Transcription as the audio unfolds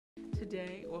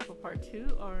today, or for part two,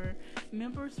 are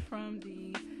members from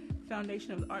the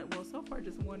Foundation of the Arts. Well, so far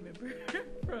just one member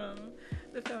from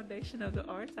the Foundation of the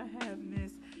Arts. I have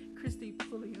Miss Christy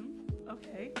Pulliam,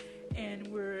 okay, and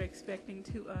we're expecting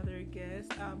two other guests.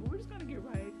 But we're just going to get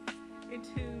right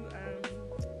into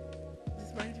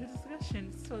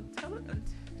discussion. So tell us,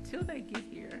 until they get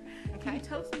here, can you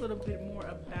tell us a little bit more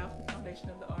about the Foundation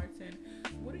of the Arts and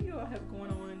what do you all have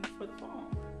going on for the fall?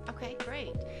 Okay,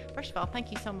 great. First of all,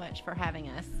 thank you so much for having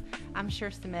us. I'm sure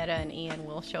Sameta and Ian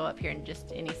will show up here in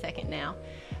just any second now.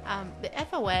 The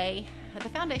FOA, the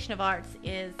Foundation of Arts,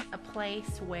 is a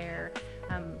place where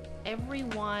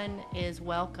everyone is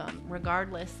welcome,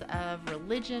 regardless of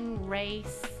religion,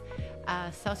 race,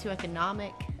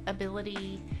 socioeconomic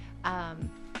ability,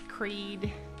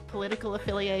 creed, political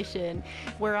affiliation.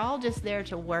 We're all just there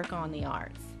to work on the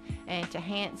arts and to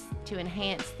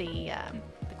enhance the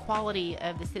quality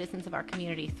of the citizens of our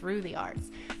community through the arts.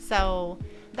 So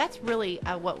that's really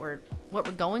what we're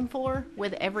going for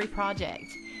with every project.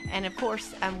 And of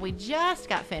course, we just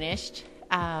got finished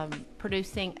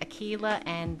producing Aquila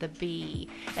and the Bee.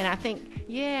 And I think,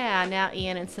 now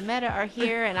Ian and Sameta are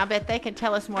here, and I bet they can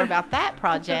tell us more about that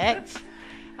project.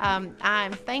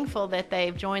 I'm thankful that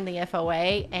they've joined the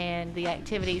FOA and the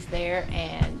activities there,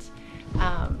 and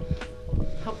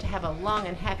hope to have a long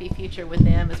and happy future with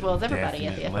them as well as everybody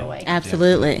at the FOA.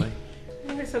 Absolutely.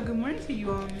 All right, so good morning to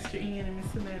you all, Mr. Ian and Ms.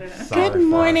 Sameta. Good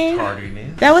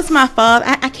morning. That was my fault.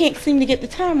 I can't seem to get the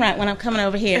time right when I'm coming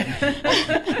over here.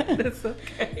 That's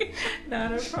okay.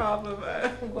 Not a problem.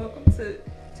 Welcome to...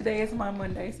 Today is my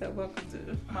Monday, so welcome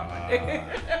to my Monday.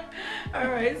 All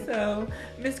right, so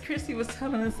Miss Christy was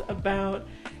telling us about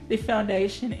the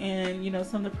foundation and,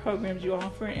 some of the programs you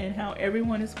offer and how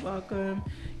everyone is welcome,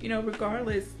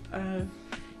 regardless of,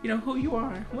 who you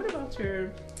are. What about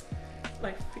your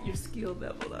skill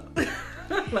level, though?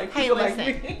 Hey,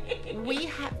 listen, we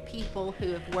have people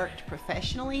who have worked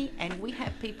professionally, and we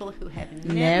have people who have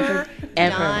never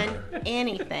done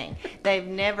anything. They've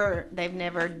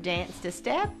never danced a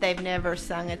step. They've never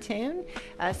sung a tune.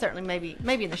 Certainly,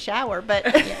 maybe in the shower, but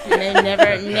they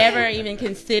never even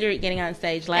considered getting on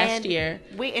stage last year.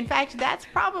 In fact, that's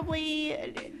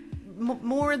probably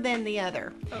more than the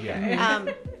other. Okay.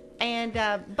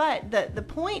 But the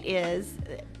point is,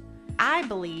 I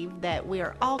believe that we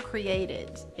are all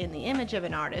created in the image of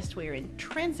an artist. We are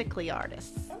intrinsically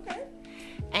artists. Okay.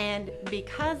 And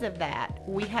because of that,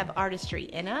 we have artistry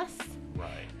in us.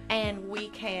 Right. And we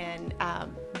can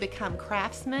become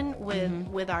craftsmen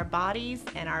with our bodies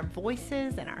and our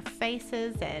voices and our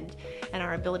faces and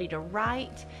our ability to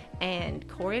write and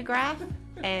choreograph.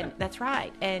 And that's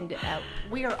right. And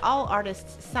we are all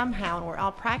artists somehow, and we're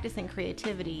all practicing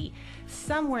creativity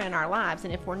somewhere in our lives.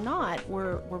 And if we're not,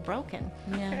 we're broken.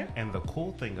 Yeah. And the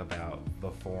cool thing about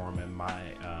the forum and my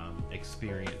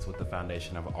experience with the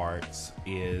Foundation of Arts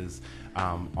is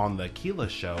on the Aquila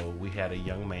show, we had a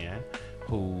young man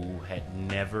who had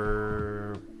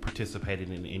never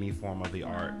participated in any form of the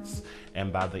arts,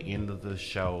 and by the end of the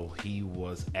show he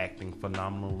was acting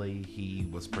phenomenally. He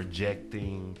was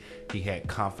projecting, he had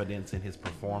confidence in his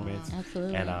performance.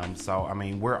 Absolutely. And so I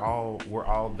mean, we're all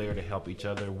there to help each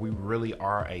other. We really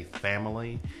are a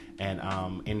family. And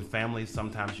in families,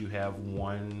 sometimes you have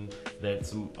one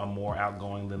that's more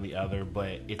outgoing than the other,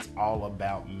 but it's all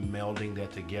about melding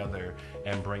that together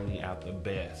and bringing out the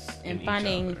best and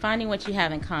in finding what you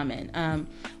have in common.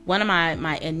 One of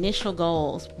my initial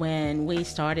goals when we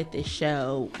started this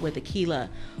show with Aquila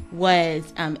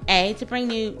was to bring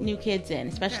new kids in,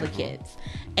 especially kids,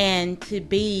 and to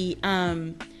be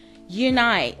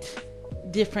unite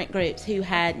different groups who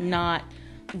had not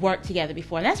worked together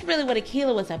before. And that's really what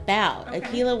Aquila was about. Okay.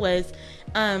 Aquila was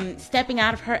stepping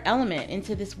out of her element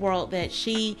into this world that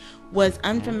she was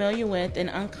unfamiliar with and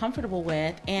uncomfortable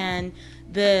with, and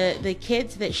the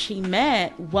kids that she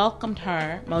met welcomed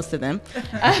her, most of them,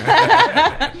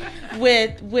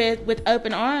 with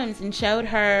open arms, and showed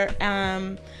her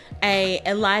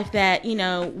a life that,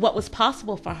 what was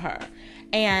possible for her.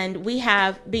 And we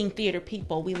have, being theater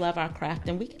people, we love our craft,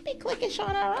 and we can be cliquish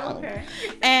on our own. Okay.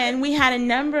 And we had a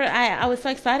number, I was so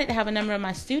excited to have a number of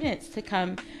my students to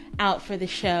come out for the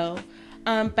show.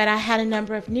 But I had a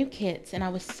number of new kids, and I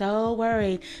was so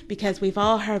worried because we've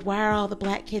all heard, why are all the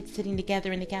black kids sitting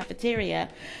together in the cafeteria?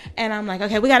 And I'm like,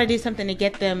 okay, we got to do something to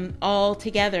get them all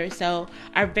together. So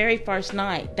our very first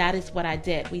night, that is what I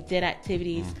did. We did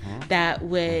activities that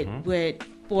would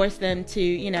force them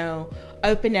to,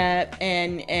 open up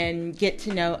and get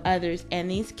to know others. And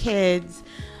these kids,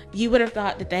 you would have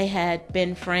thought that they had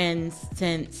been friends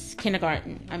since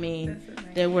kindergarten. I mean,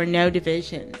 there were no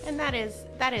divisions. And that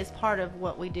is part of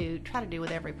what we try to do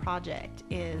with every project,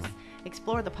 is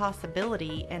explore the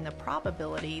possibility and the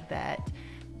probability that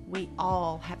we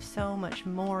all have so much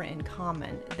more in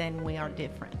common than we are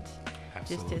different.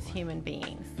 Absolutely. Just as human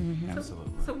beings.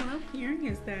 Absolutely. So what I'm hearing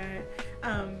is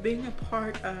that being a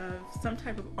part of some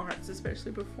type of arts,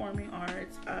 especially performing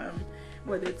arts,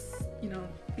 whether it's,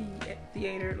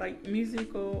 theater, like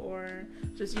musical, or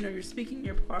just, you're speaking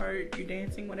your part, you're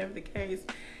dancing, whatever the case,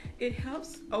 it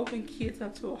helps open kids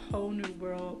up to a whole new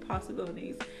world of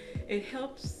possibilities. It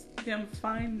helps them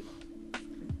find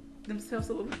themselves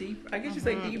a little deeper. I guess you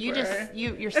say deeper.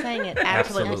 You're saying it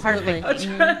absolutely Absolutely.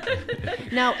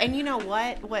 perfectly. No, and you know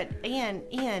what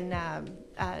Ian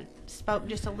spoke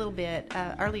just a little bit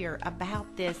earlier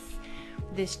about this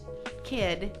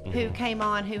kid who came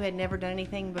on who had never done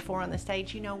anything before on the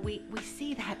stage. We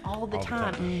see that all the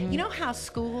time. You know how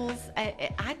schools,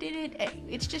 I did it,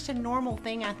 it's just a normal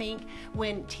thing, I think,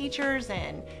 when teachers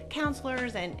and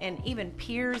counselors and even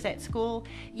peers at school,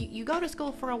 you go to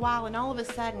school for a while and all of a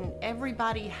sudden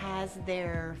everybody has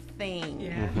their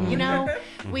thing.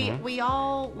 We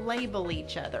all label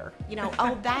each other.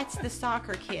 Oh, that's the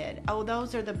soccer kid. Oh,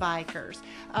 those are the bikers.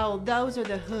 Oh, those are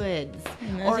the hoods.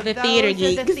 Those are the theater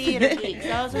geeks.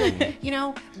 Those are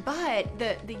but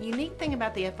the unique thing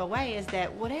about the FOA is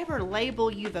that whatever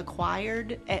label you've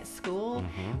acquired at school,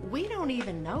 we don't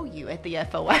even know you at the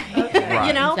FOA.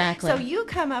 Right. Exactly. So you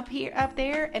come up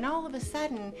there, and all of a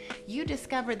sudden you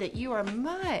discover that you are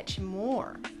much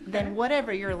more than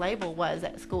whatever your label was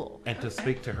at school. And to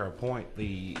speak to her point,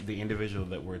 the individual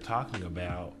that we're talking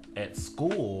about at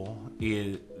school,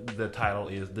 the title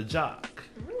is the jock.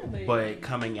 Really? But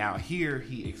coming out here,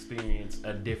 he experienced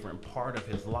a different part of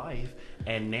his life,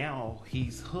 and now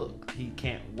he's hooked. He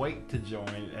can't wait to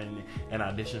join and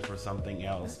audition for something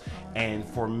else. And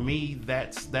for me,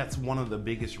 that's one of the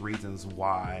biggest reasons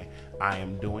why I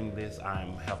am doing this.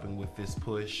 I'm helping with this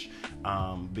push,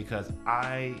 because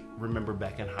I remember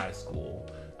back in high school,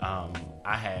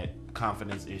 I had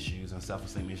confidence issues and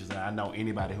self-esteem issues, and I know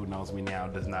anybody who knows me now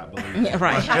does not believe that.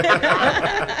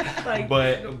 Right.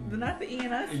 But not the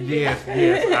Ian I see. Yes,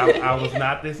 I was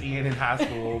not this Ian in high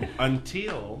school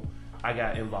until I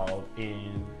got involved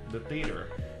in the theater,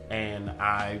 and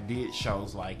I did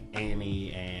shows like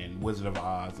Annie and Wizard of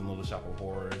Oz and Little Shop of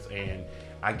Horrors, and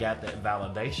I got that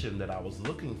validation that I was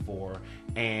looking for.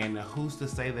 And who's to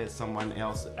say that someone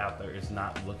else out there is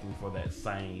not looking for that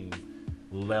same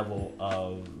level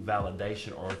of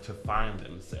validation or to find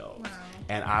themselves? Wow.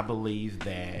 And I believe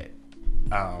that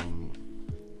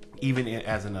even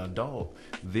as an adult,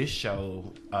 this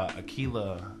show,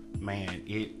 Aquila, man,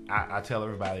 I tell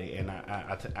everybody, and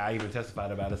I even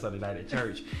testified about it Sunday night at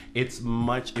church. It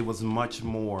was much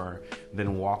more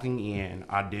than walking in,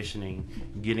 auditioning,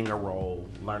 getting a role,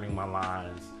 learning my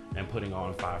lines, and putting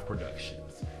on 5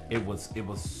 productions. It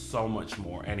was so much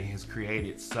more, and it has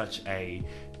created such a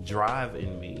drive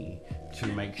in me to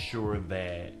make sure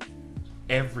that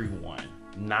everyone,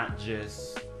 not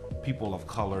just people of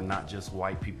color, not just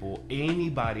white people,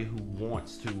 anybody who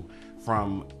wants to,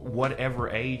 from whatever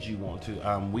age you want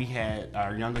to. We had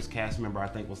our youngest cast member, I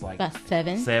think, was like about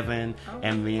 7,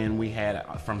 and then we had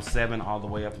from 7 all the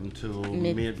way up until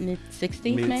mid 60s,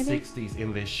 maybe? mid 60s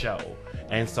in this show.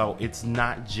 And so it's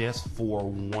not just for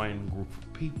one group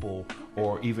of people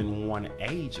or even one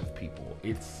age of people.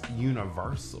 It's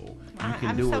universal.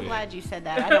 I'm so glad you said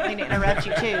that. I don't mean to interrupt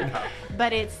you too,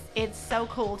 but it's so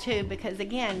cool too, because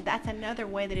again, that's another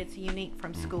way that it's unique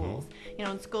from schools.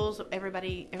 In schools,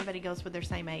 everybody goes with their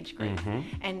same age group,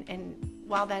 and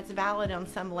while that's valid on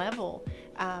some level,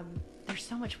 there's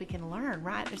so much we can learn,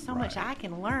 right? There's so much I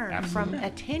can learn from a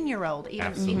 10-year-old,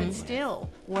 even still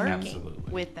working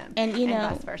with them, and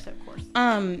vice versa, of course.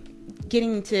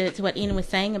 Getting to what Ian was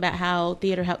saying about how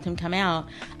theater helped him come out,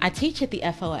 I teach at the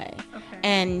FOA.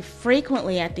 And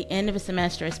frequently at the end of a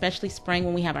semester, especially spring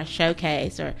when we have our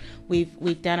showcase or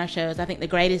we've done our shows, I think the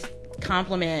greatest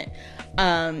compliment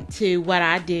to what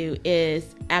I do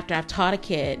is after I've taught a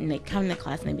kid and they come to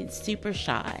class and they've been super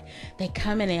shy, they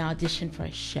come and they audition for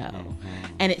a show.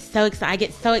 And it's so exciting. I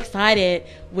get so excited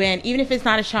when, even if it's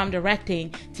not a show I'm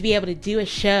directing, to be able to do a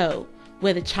show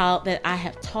with a child that I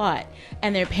have taught,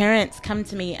 and their parents come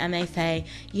to me and they say,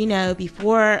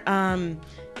 before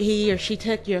he or she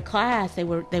took your class, they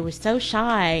were so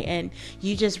shy, and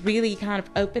you just really kind of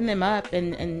opened them up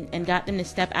and got them to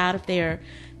step out of their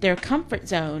comfort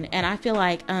zone. And I feel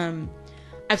like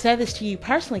I've said this to you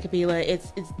personally,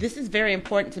 Kabila. This is very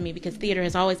important to me because theater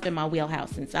has always been my wheelhouse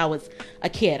since I was a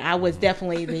kid. I was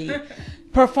definitely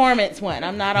performance one.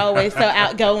 I'm not always so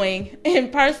outgoing in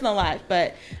personal life,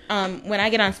 but when I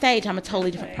get on stage, I'm a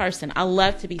totally different person. I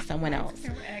love to be someone else.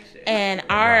 And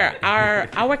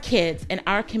our kids and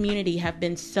our community have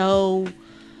been so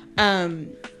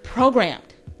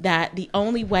programmed that the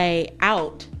only way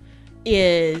out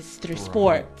is through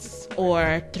sports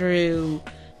or through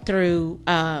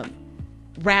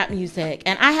rap music,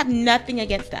 and I have nothing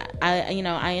against that.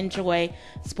 I enjoy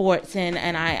sports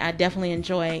and I definitely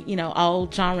enjoy all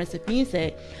genres of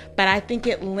music, but I think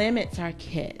it limits our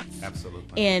kids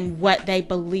in what they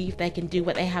believe they can do,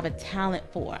 what they have a talent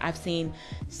for. I've seen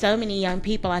so many young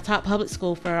people. I taught public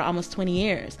school for almost 20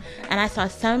 years, and I saw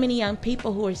so many young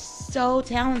people who are so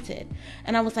talented,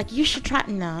 and I was like, you should try.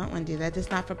 No, I don't want to do that.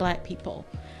 That's not for black people.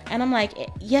 And I'm like,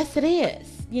 yes, it is.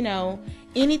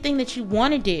 Anything that you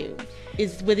want to do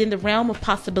is within the realm of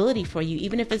possibility for you,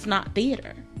 even if it's not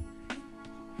theater.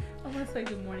 I want to say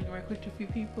good morning right quick to a few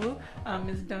people.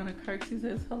 Ms. Donna Kirksey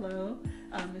says hello.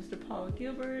 Mr. Paul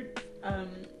Gilbert,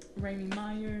 Raymie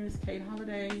Myers, Kate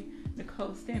Holiday, Nicole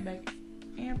Stanback,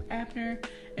 Abner,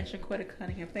 and Shaquetta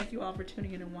Cunningham. Thank you all for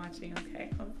tuning in and watching. Okay,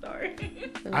 I'm sorry.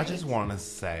 I just want to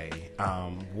say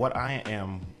what I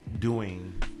am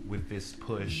doing with this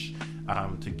push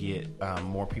to get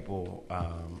more people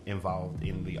involved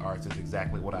in the arts is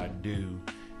exactly what I do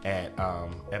at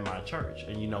my church.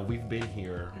 And we've been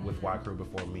here with Y Crew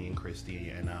before, me and Christy,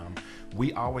 and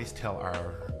we always tell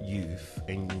our youth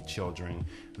and children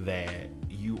that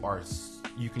you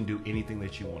can do anything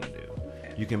that you want to do.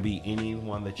 You can be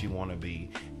anyone that you want to be.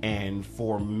 And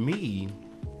for me,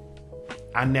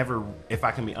 if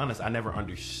I can be honest, I never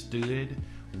understood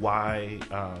why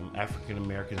African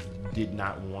Americans did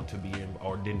not want to be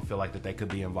or didn't feel like that they could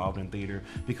be involved in theater,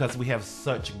 because we have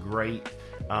such great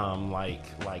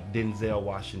like Denzel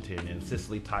Washington and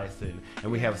Cicely Tyson, and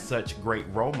we have such great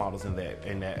role models in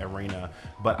that arena.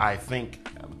 But I think,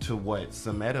 to what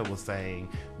Sametta was saying,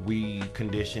 we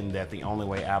conditioned that the only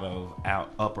way up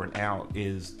and out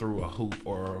is through a hoop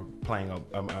or playing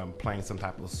some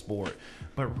type of sport.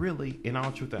 But really, in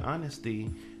all truth and honesty,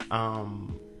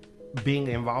 being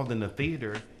involved in the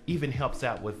theater even helps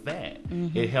out with that.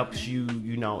 Mm-hmm. It helps you,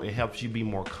 it helps you be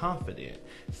more confident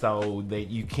so that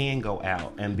you can go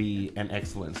out and be an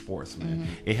excellent sportsman.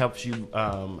 Mm-hmm. It helps you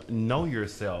know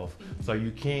yourself so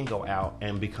you can go out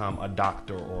and become a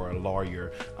doctor or a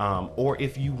lawyer. Or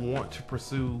if you want to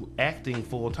pursue acting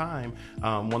full time,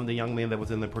 one of the young men that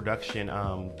was in the production,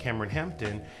 Cameron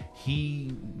Hampton,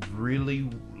 he really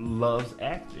loves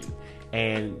acting.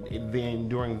 And then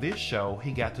during this show,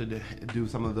 he got to do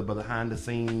some of the behind the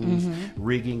scenes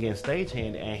rigging and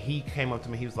stagehand. And he came up to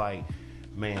me, he was like,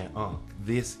 man,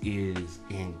 this is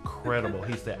incredible.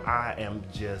 He said, I am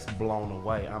just blown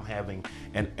away. I'm having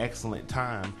an excellent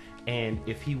time. And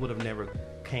if he would have never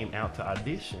came out to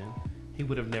audition, he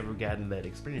would have never gotten that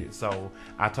experience. So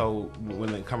I told,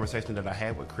 when the conversation that I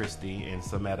had with Christy and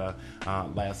Sametta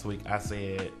last week, I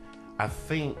said, I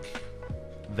think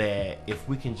that if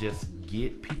we can just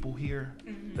get people here,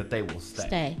 that they will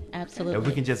stay. Absolutely. If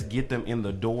we can just get them in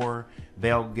the door,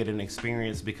 they'll get an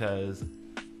experience, because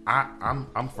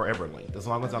I'm forever linked. As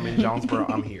long as I'm in Jonesboro,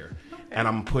 I'm here. And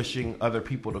I'm pushing other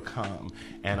people to come.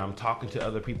 And I'm talking to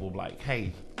other people like,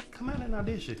 hey, come out and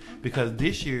audition. Because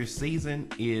this year's season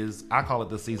is, I call it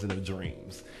the season of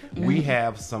dreams. We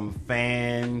have some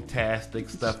fantastic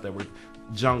stuff that we're,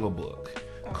 Jungle Book,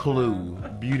 Clue,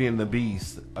 Beauty and the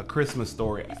Beast, A Christmas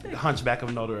Story, Hunchback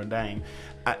of Notre Dame.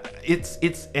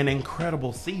 It's an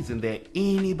incredible season that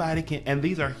anybody can, and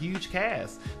these are huge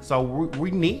casts. So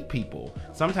we need people.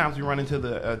 Sometimes we run into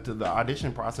the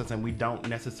audition process and we don't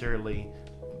necessarily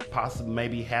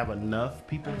maybe have enough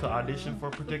people to audition for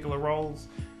particular roles.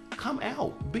 Come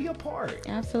out, be a part.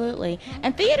 Absolutely.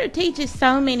 And theater teaches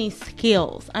so many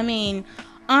skills. I mean,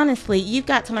 honestly, you've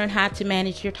got to learn how to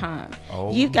manage your time.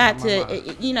 You've got to,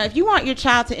 if you want your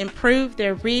child to improve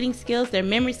their reading skills, their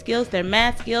memory skills, their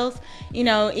math skills,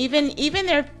 even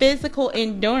their physical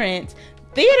endurance,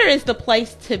 theater is the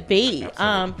place to be.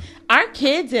 Our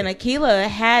kids in Aquila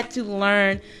had to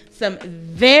learn some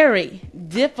very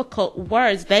difficult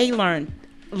words. They learned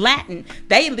Latin.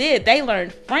 They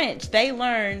learned French. They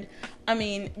learned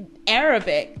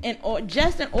Arabic,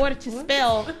 just in order to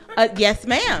spell, yes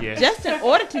ma'am, yes. Just in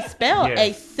order to spell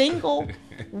a single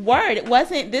word.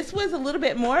 This was a little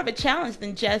bit more of a challenge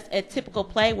than just a typical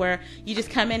play where you just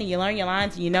come in and you learn your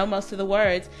lines and you know most of the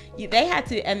words. They had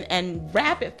to, and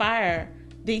rapid fire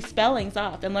these spellings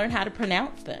off and learn how to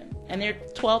pronounce them. And they're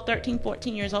 12, 13,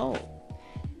 14 years old.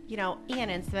 Ian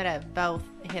and Sametta both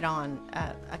hit on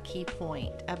a key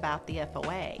point about the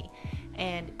FOA,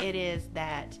 and it is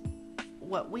that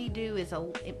what we do is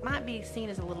it might be seen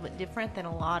as a little bit different than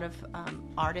a lot of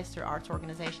artists or arts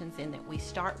organizations, in that we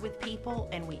start with people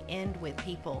and we end with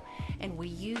people, and we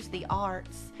use the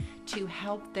arts to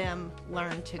help them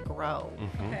learn to grow.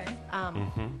 Okay.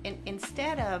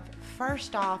 Instead of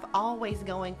first off always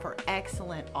going for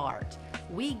excellent art,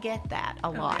 we get that a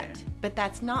lot, but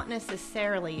that's not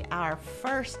necessarily our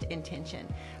first intention.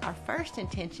 Our first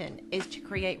intention is to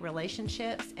create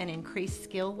relationships and increase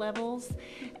skill levels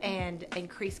and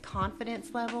increase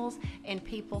confidence levels in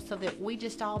people, so that we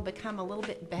just all become a little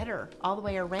bit better all the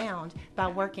way around by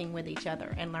working with each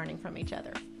other and learning from each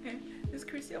other. Okay. Ms.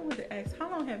 Chrissy, I wanted to ask,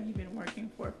 how long have you been working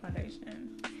for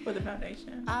the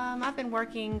foundation? I've been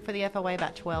working for the FOA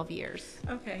about 12 years.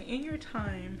 Okay. In your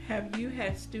time, have you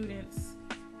had students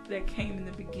that came in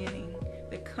the beginning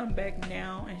that come back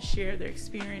now and share their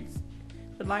experience,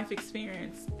 the life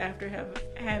experience, after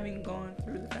having gone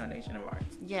through the Foundation of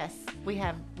Arts? Yes, we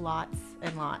have lots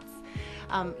and lots.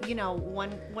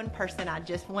 One person I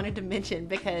just wanted to mention,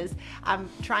 because I'm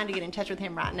trying to get in touch with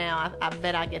him right now. I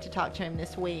bet I get to talk to him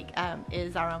this week.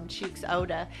 Is our own Chooks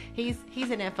Oda. He's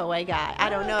an FOA guy. I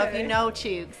don't know if you know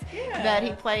Chooks, but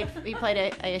he played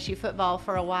ASU football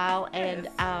for a while, and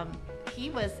he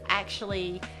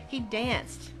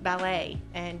danced ballet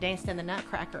and danced in the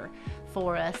Nutcracker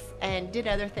for us, and did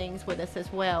other things with us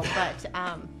as well.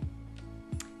 But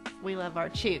we love our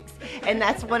Chooks, and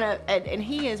that's and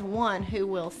he is one who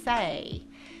will say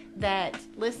that,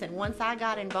 listen, once I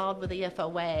got involved with the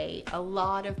FOA, a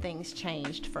lot of things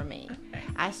changed for me.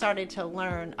 I started to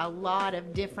learn a lot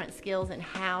of different skills in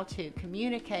how to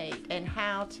communicate and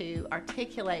how to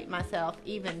articulate myself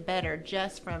even better,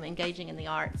 just from engaging in the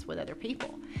arts with other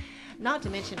people. Not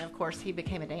to mention, of course, he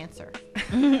became a dancer.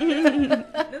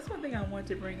 That's one thing I wanted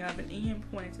to bring up, and Ian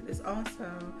pointed to this also,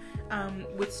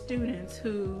 with students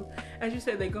who, as you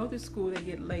said, they go through school, they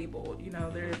get labeled,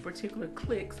 there are particular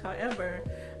cliques. However,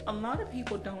 a lot of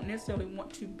people don't necessarily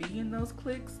want to be in those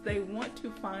cliques. They want to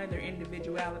find their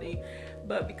individuality,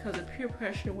 but because of peer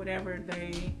pressure, whatever,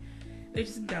 they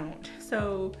just don't.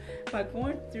 So by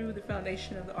going through the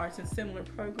Foundation of the Arts and similar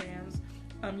programs,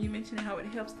 you mentioned how it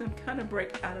helps them kind of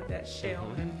break out of that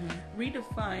shell and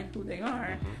redefine who they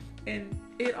are. And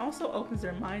it also opens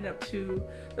their mind up to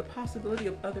the possibility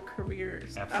of other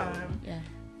careers,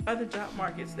 other job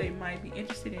markets they might be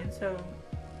interested in. So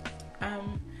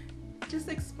just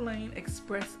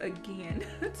express again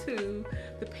to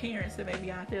the parents that may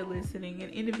be out there listening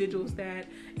and individuals that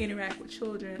interact with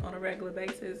children on a regular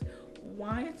basis,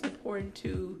 why it's important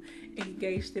to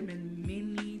engage them in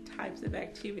many types of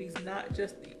activities, not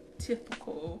just the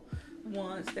typical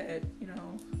ones that,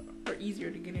 are easier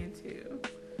to get into.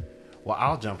 Well,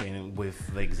 I'll jump in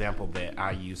with the example that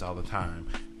I use all the time.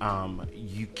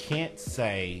 You can't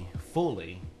say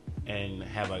fully and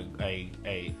have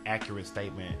a accurate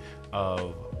statement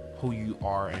of who you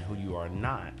are and who you are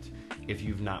not if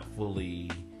you've not fully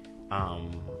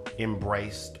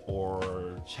embraced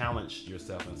or challenged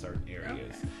yourself in certain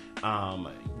areas. I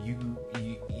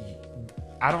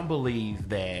don't believe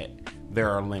that there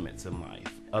are limits in life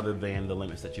other than the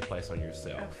limits that you place on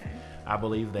yourself. Okay. I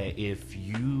believe that if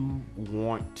you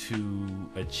want to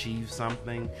achieve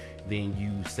something, then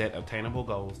you set attainable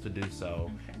goals to do so,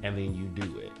 and then you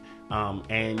do it.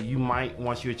 And you might,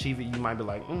 once you achieve it, you might be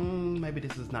like, maybe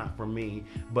this is not for me.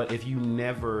 But if you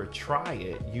never try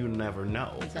it, you never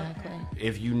know. Exactly.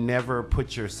 If you never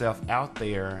put yourself out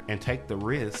there and take the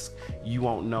risk, you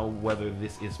won't know whether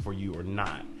this is for you or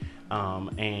not.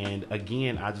 And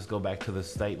again, I just go back to the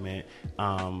statement,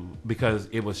 because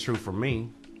it was true for me.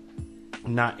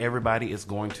 Not everybody is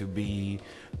going to be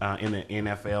in the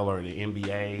NFL or the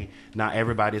NBA. Not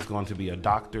everybody is going to be a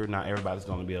doctor. Not everybody's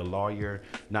going to be a lawyer.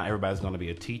 Not everybody's going to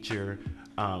be a teacher.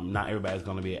 Not everybody's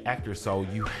going to be an actor. So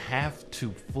you have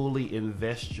to fully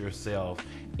invest yourself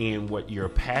in what your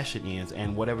passion is,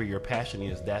 and whatever your passion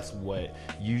is, that's what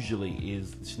usually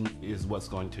is what's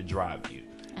going to drive you.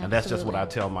 Absolutely. And that's just what I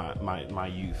tell my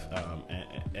youth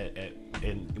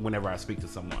and whenever I speak to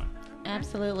someone.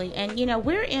 Absolutely. And,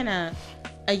 we're in a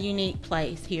unique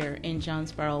place here in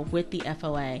Jonesboro with the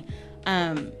FOA.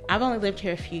 I've only lived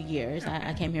here a few years.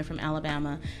 I came here from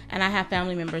Alabama, and I have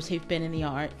family members who've been in the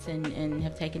arts and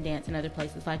have taken dance in other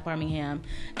places like Birmingham.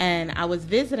 And I was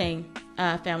visiting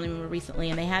a family member recently,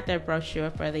 and they had their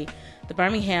brochure for the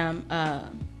Birmingham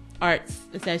Arts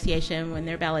Association when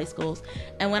they're ballet schools.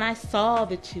 And when I saw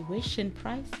the tuition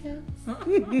prices,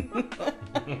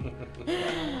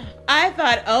 I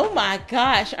thought, oh my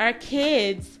gosh, our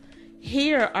kids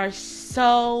here are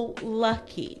so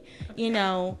lucky,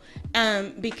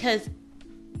 because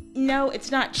no,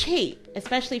 it's not cheap,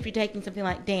 especially if you're taking something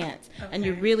like dance and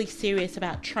you're really serious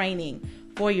about training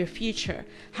for your future.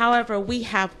 However, we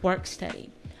have work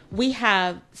study. We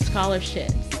have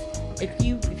scholarships. If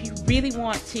you really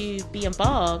want to be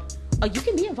involved, you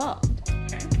can be involved.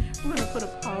 Okay. We're going to put a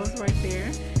pause right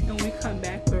there, and when we come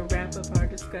back, we'll wrap up our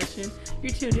discussion.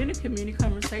 You're tuned in to Community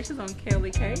Conversations on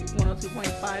KLEK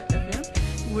 102.5 FM.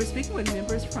 We're speaking with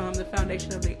members from the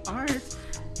Foundation of the Arts.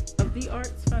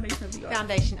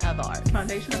 Foundation of Arts.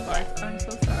 Foundation of Arts. I'm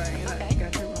so sorry. Okay. I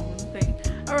got the wrong thing.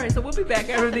 All right, so we'll be back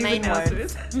after these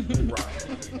announcements.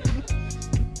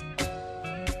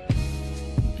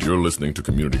 You're listening to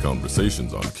Community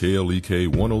Conversations on KLEK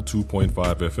 102.5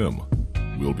 FM.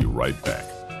 We'll be right back.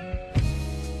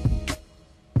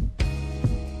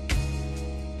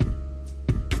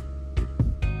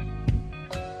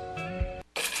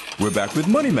 We're back with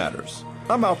Money Matters.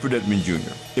 I'm Alfred Edmond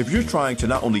Jr. If you're trying to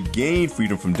not only gain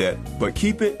freedom from debt, but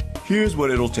keep it, here's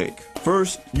what it'll take.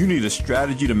 First, you need a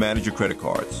strategy to manage your credit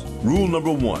cards. Rule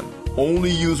number 1,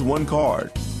 only use one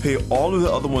card. Pay all of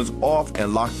the other ones off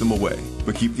and lock them away.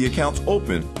 But keep the accounts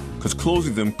open, because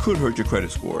closing them could hurt your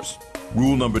credit scores.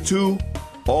 Rule number 2,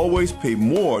 always pay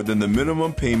more than the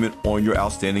minimum payment on your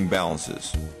outstanding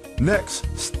balances. Next,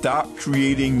 stop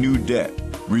creating new debt.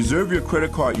 Reserve your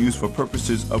credit card use for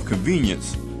purposes of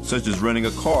convenience, such as renting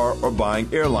a car or buying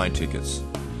airline tickets.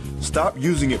 Stop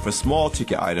using it for small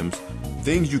ticket items,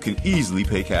 things you can easily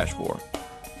pay cash for.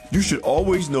 You should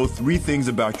always know 3 things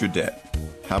about your debt: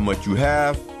 how much you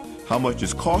have, how much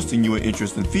it's costing you in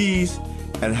interest and fees,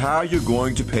 and how you're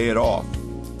going to pay it off.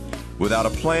 Without a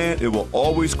plan, it will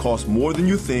always cost more than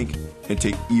you think and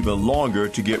take even longer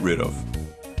to get rid of.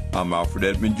 I'm Alfred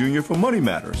Edmond Jr. for Money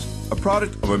Matters, a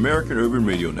product of American Urban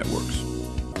Radio Networks.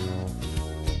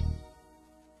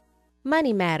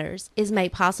 Money Matters is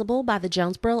made possible by the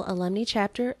Jonesboro Alumni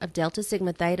Chapter of Delta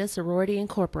Sigma Theta Sorority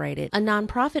Incorporated, a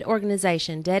nonprofit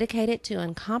organization dedicated to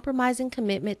uncompromising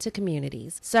commitment to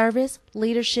communities, service,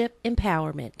 leadership,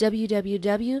 empowerment.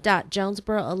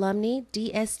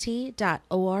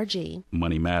 www.jonesboroalumnidst.org.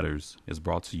 Money Matters is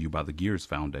brought to you by the Gears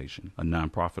Foundation, a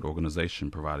nonprofit organization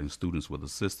providing students with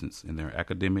assistance in their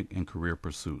academic and career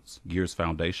pursuits. Gears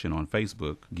Foundation on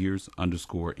Facebook,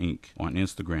 Gears_Inc. on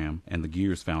Instagram, and the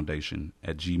Gears Foundation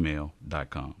at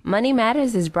gmail.com. Money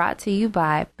Matters is brought to you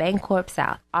by Bancorp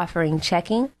South, offering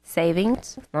checking,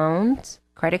 savings, loans,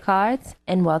 credit cards,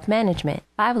 and wealth management.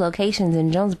 5 locations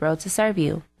in Jonesboro to serve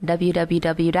you.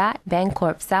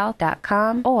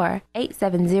 www.bancorpsouth.com or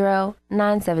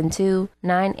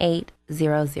 870-972-9800.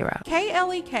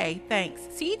 KLEK thanks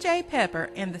CJ Pepper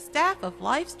and the staff of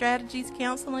Life Strategies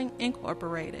Counseling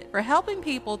Incorporated for helping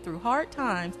people through hard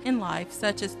times in life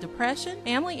such as depression,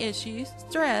 family issues,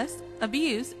 stress,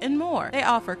 abuse, and more. They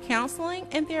offer counseling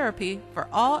and therapy for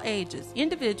all ages,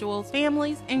 individuals,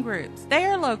 families, and groups. They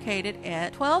are located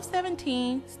at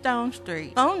 1217 Stone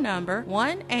Street. Phone number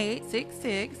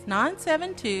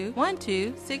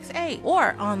 1-866-972-1268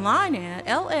 or online at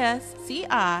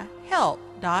lscihelp.com.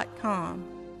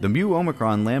 The Mu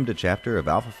Omicron Lambda chapter of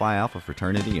Alpha Phi Alpha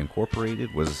Fraternity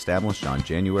Incorporated was established on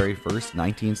January 1st,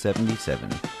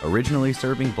 1977, originally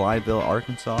serving Blytheville,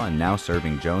 Arkansas, and now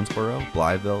serving Jonesboro,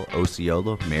 Blytheville,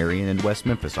 Osceola, Marion, and West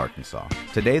Memphis, Arkansas.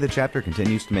 Today, the chapter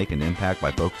continues to make an impact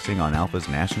by focusing on Alpha's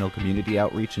national community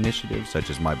outreach initiatives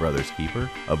such as My Brother's Keeper,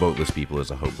 A Voteless People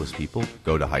is a Hopeless People,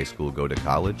 Go to High School, Go to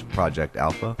College, Project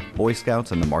Alpha, Boy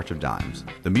Scouts, and the March of Dimes.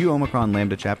 The Mu Omicron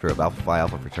Lambda chapter of Alpha Phi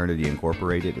Alpha Fraternity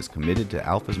Incorporated is committed to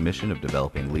Alpha's mission of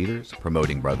developing leaders,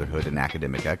 promoting brotherhood and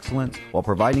academic excellence, while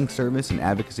providing service and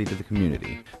advocacy to the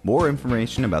community. More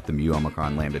information about the Mu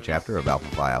Omicron Lambda chapter of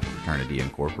Alpha Phi Alpha Fraternity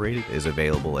Incorporated is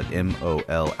available at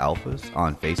MOL Alphas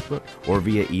on Facebook or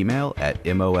via email at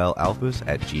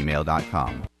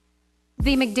molalphas@gmail.com.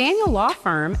 The McDaniel Law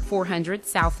Firm, 400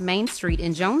 South Main Street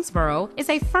in Jonesboro, is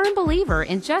a firm believer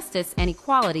in justice and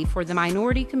equality for the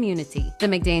minority community. The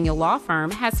McDaniel Law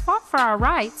Firm has fought for our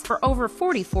rights for over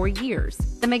 44 years.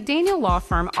 The McDaniel Law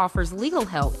Firm offers legal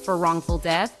help for wrongful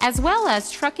death as well as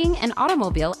trucking and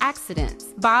automobile accidents.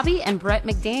 Bobby and Brett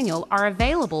McDaniel are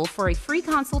available for a free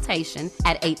consultation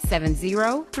at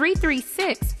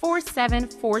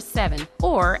 870-336-4747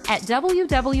 or at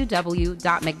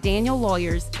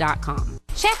www.mcdaniellawyers.com.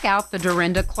 Check out the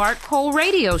Dorinda Clark Cole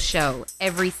Radio Show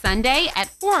every Sunday at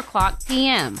 4 o'clock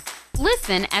p.m.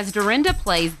 Listen as Dorinda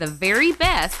plays the very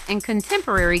best in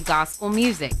contemporary gospel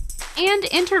music and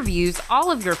interviews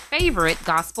all of your favorite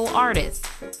gospel artists.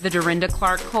 The Dorinda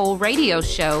Clark Cole Radio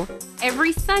Show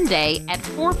every Sunday at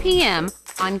 4 p.m.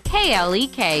 on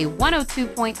KLEK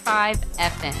 102.5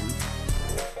 FM.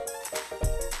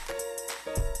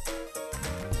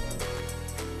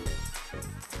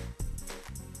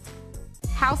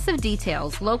 House of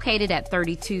Details, located at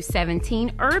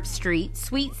 3217 Herb Street,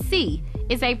 Suite C,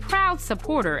 is a proud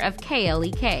supporter of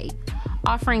KLEK,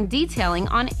 offering detailing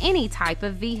on any type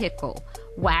of vehicle: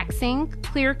 waxing,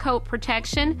 clear coat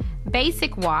protection,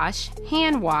 basic wash,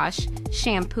 hand wash,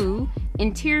 shampoo,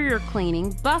 interior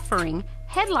cleaning, buffering,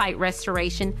 headlight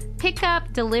restoration,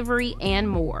 pickup, delivery, and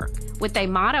more. With a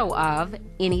motto of,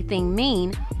 anything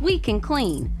mean, we can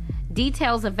clean.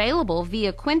 Details available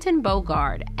via Quentin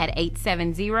Bogard at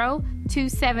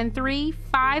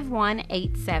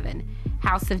 870-273-5187.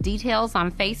 House of Details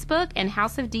on Facebook and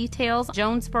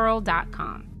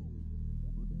houseofdetailsjonesboro.com.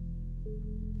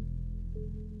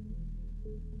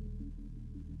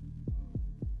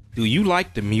 Do you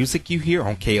like the music you hear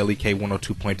on KLEK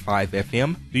 102.5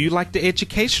 FM? Do you like the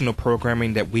educational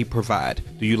programming that we provide?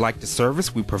 Do you like the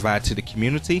service we provide to the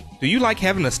community? Do you like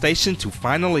having a station to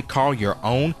finally call your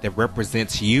own that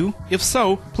represents you? If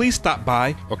so, please stop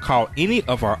by or call any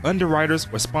of our underwriters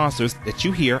or sponsors that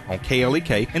you hear on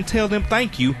KLEK and tell them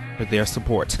thank you for their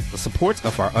support. The support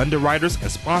of our underwriters and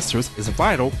sponsors is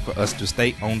vital for us to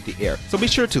stay on the air. So be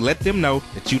sure to let them know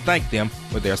that you thank them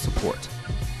for their support.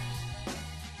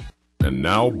 And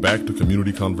now back to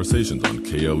Community Conversations on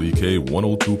KLEK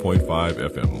 102.5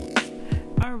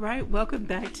 FM. All right, welcome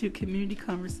back to Community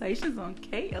Conversations on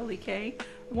KLEK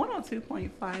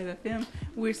 102.5 FM.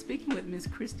 We're speaking with Miss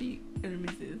Christy and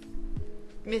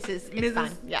Mrs.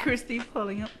 Christy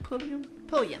Pulliam.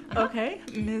 Okay,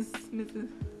 Mrs.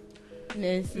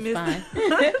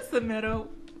 Sametta.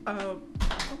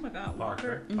 Oh my God,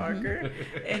 Parker,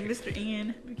 and Mr.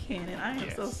 Ian Buchanan. I am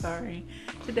so sorry.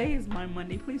 Today is my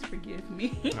Monday. Please forgive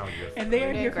me. Oh, yes. And they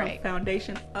are here from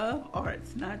Foundation of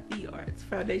Arts, not the Arts,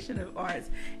 Foundation of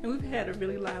Arts. And we've had a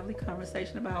really lively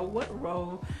conversation about what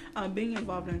role being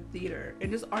involved in theater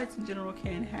and just arts in general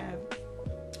can have,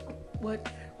 what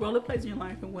role it plays in your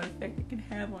life and what effect it can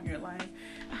have on your life,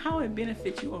 how it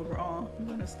benefits you overall. I'm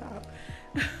going to stop.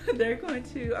 I'm going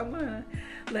to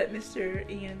let Mr.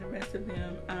 Ian and the rest of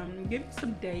them give you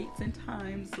some dates and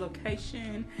times,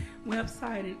 location,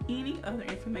 website, and any other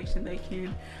information they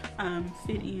can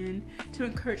fit in to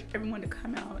encourage everyone to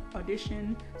come out,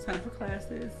 audition, sign up for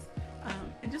classes,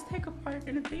 and just take a part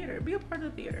in the theater. Be a part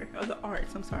of the theater, or the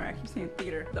arts. I'm sorry, I keep saying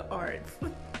theater, the arts.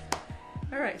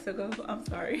 All right, so go. I'm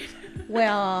sorry.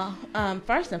 Well,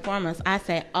 first and foremost, I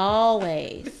say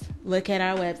always look at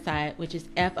our website, which is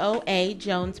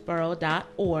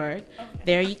foajonesboro.org. Okay.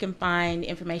 There you can find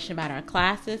information about our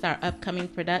classes, our upcoming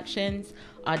productions,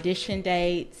 audition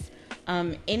dates,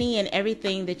 any and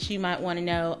everything that you might want to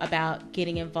know about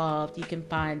getting involved, you can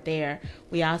find there.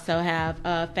 We also have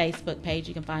a Facebook page.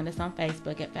 You can find us on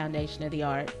Facebook at Foundation of the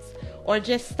Arts. Or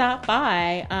just stop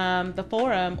by the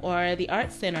Forum or the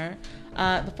Arts Center.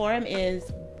 The Forum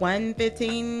is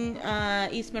 115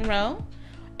 East Monroe.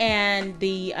 And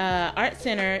the Art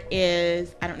Center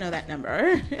is, I don't know that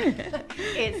number.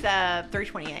 It's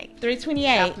 328.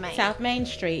 328 South Main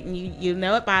Street. And you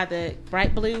know it by the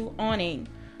bright blue awning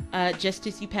just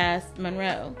as you pass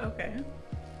Monroe. Okay.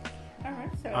 All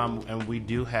right. So. And we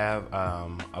do have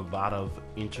a lot of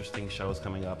interesting shows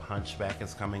coming up. Hunchback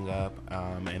is coming up.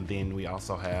 And then we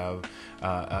also have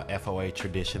a FOA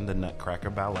tradition, the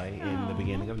Nutcracker Ballet, in the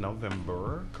beginning of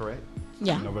November, correct?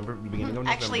 Yeah. Beginning of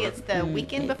November. Actually, it's the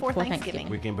weekend before Thanksgiving.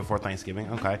 Weekend before Thanksgiving,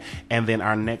 okay. And then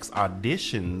our next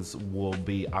auditions will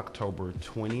be October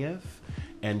 20th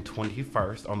and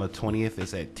 21st. On the 20th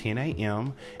is at 10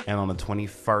 a.m. and on the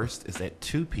 21st is at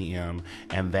 2 p.m.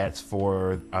 And that's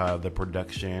for the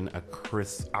production, I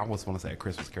always want to say A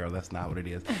Christmas Carol. That's not what it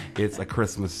is. It's A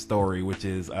Christmas Story, which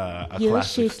is a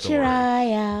classic shoot story. Your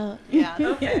eye out. Yeah.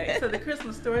 Okay. So the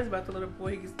Christmas Story is about the little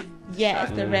boy who gets the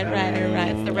the Red Rider,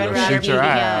 right? It's the Red Rider. Shoot your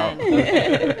eye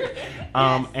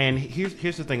out. And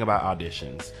here's the thing about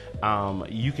auditions.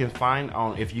 You can find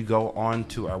if you go on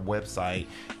to our website,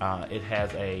 it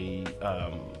has a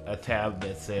tab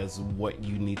that says what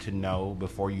you need to know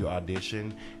before you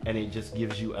audition, and it just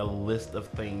gives you a list of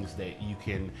things that you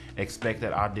can expect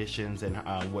at auditions and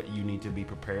what you need to be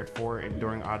prepared for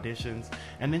during auditions,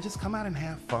 and then just come out and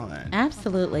have fun.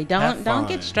 Absolutely. Don't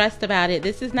get stressed about it.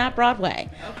 This is not Broadway.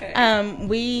 Okay.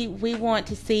 We want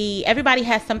to see everybody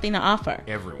has something to offer.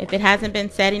 Everyone. If it hasn't been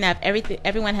said enough,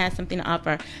 everyone has something to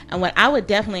offer. And what I would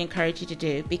definitely encourage you to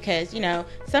do, because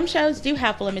some shows do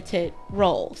have limited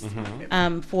roles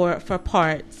for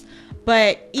parts,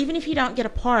 but even if you don't get a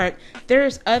part,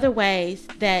 there's other ways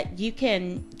that you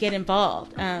can get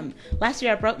involved. Last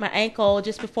year I broke my ankle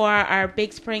just before our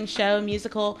big spring show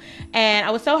musical, and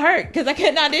I was so hurt because I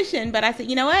couldn't audition, but I said,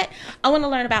 you know what, I want to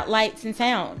learn about lights and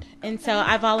sound, and so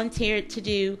I volunteered to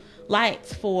do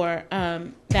lights for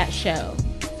that show.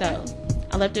 So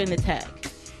I love doing the tech.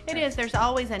 It is. There's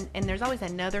always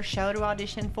another show to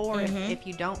audition for if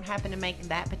you don't happen to make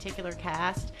that particular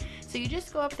cast. So you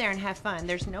just go up there and have fun.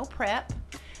 There's no prep.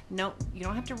 No, you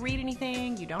don't have to read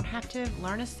anything. You don't have to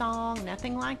learn a song.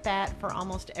 Nothing like that for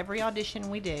almost every audition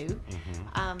we do.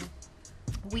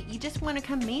 You just want to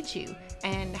come meet you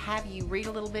and have you read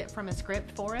a little bit from a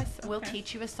script for us. We'll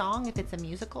teach you a song if it's a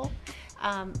musical,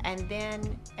 and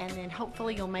then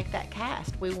hopefully you'll make that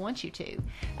cast. We want you to.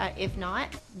 If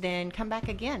not, then come back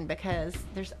again, because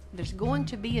there's going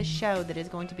to be a show that is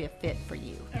going to be a fit for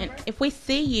you. And if we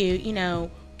see you, you know,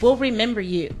 we'll remember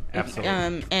you.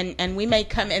 Absolutely. And we may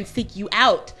come and seek you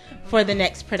out for the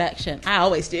next production. I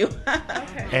always do.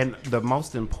 And the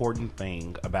most important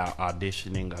thing about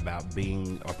auditioning, about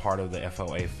being a part of the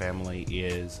FOA family,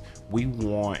 is we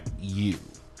want you.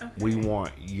 We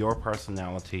want your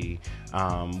personality,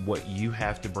 what you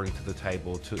have to bring to the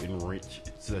table to enrich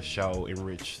the show,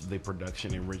 enrich the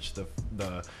production, enrich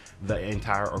the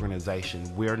entire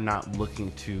organization. We're not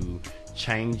looking to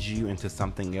change you into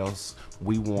something else.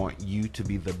 We want you to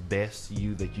be the best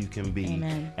you that you can be.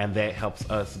 Amen. And that helps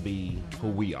us be who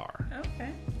we are.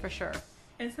 Okay. For sure.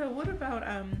 And so what about,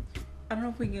 I don't know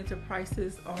if we can get into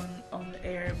prices on the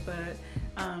air, but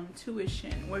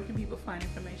tuition. Where can people find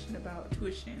information about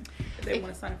tuition if they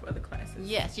want to sign up for other classes?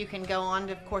 Yes, you can go on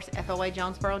to, of course,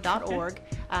 foajonesboro.org.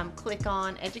 Click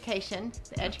on education,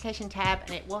 the education tab,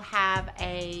 and it will have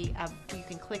you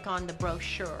can click on the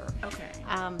brochure. Okay.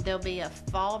 There'll be a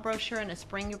fall brochure and a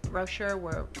spring brochure.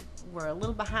 We're a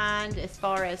little behind as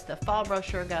far as the fall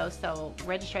brochure goes, so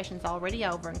registration's already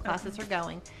over and classes are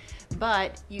going.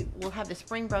 But we'll have the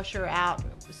spring brochure out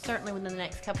certainly within the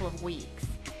next couple of weeks,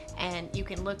 and you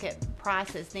can look at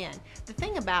prices then. The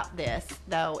thing about this,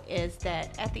 though, is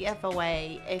that at the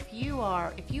FOA, if you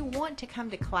want to come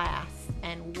to class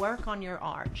and work on your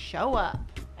art, show up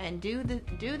and do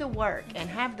the work and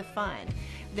have the fun,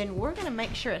 then we're going to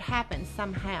make sure it happens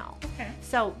somehow. Okay.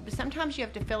 So sometimes you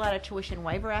have to fill out a tuition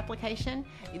waiver application.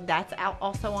 That's out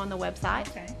also on the website.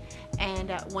 Okay.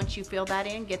 And once you fill that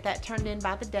in, get that turned in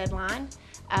by the deadline.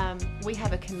 We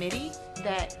have a committee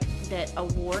that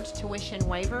awards tuition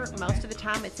waiver. Most of the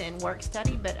time it's in work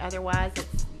study, but otherwise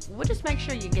we'll just make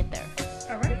sure you get there.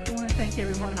 All right. I want to thank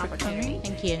everyone for coming.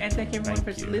 Thank you. And thank everyone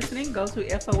for listening. Go to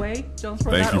FOAJonesboro.org.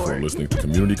 Thank you for listening to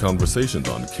Community Conversations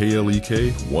on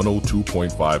KLEK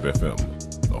 102.5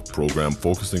 FM, a program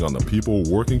focusing on the people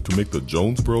working to make the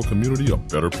Jonesboro community a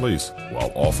better place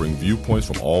while offering viewpoints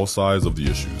from all sides of the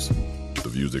issues. The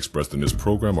views expressed in this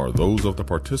program are those of the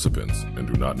participants and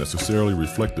do not necessarily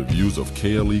reflect the views of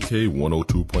KLEK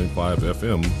 102.5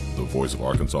 FM, the voice of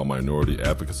Arkansas Minority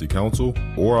Advocacy Council,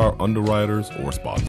 or our underwriters or sponsors.